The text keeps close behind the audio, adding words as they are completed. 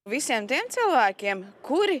Visiem tiem cilvēkiem,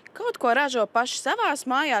 kuri kaut ko ražo paši savās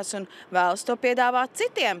mājās un vēlas to piedāvāt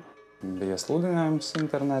citiem. Bija sludinājums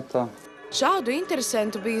internetā. Šādu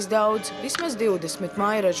interesentu bijis daudz, vismaz 20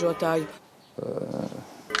 mājražotāju.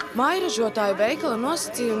 Mājražotāju veikala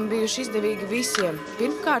nosacījumi bijuši izdevīgi visiem.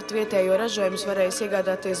 Pirmkārt, vietējo ražojumus varēs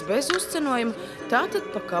iegādāties bez uzcenojuma, tātad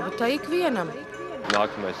pa kabatai ikvienam.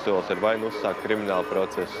 Nākamais solis ir vai nu uzsākt kriminālu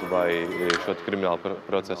procesu, vai šo kriminālu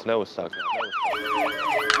procesu neuzsākt.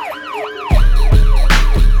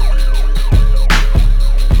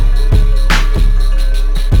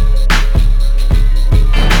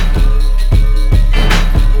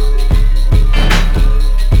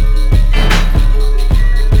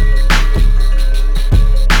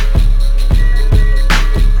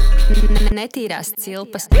 Netīrās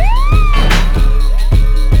cilpas.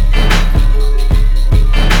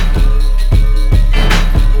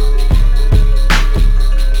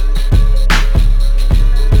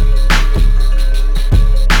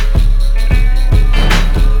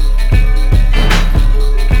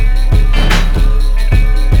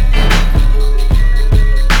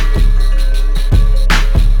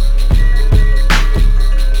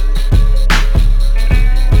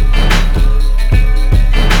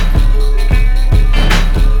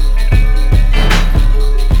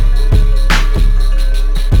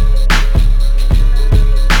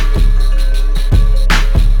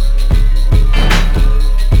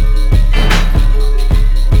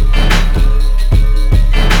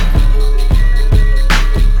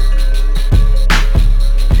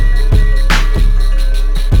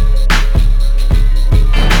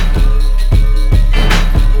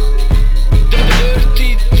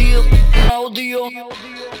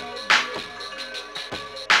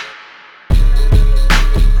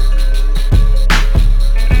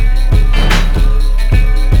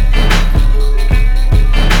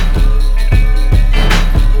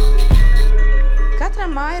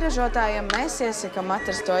 Katram mājražotājam mēs iesakam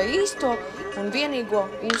atrast to īsto un vienīgo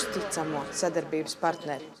uzticamo sadarbības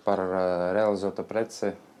partneri. Par realizotu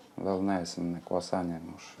preci vēl neesam neko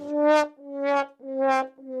saņēmuši.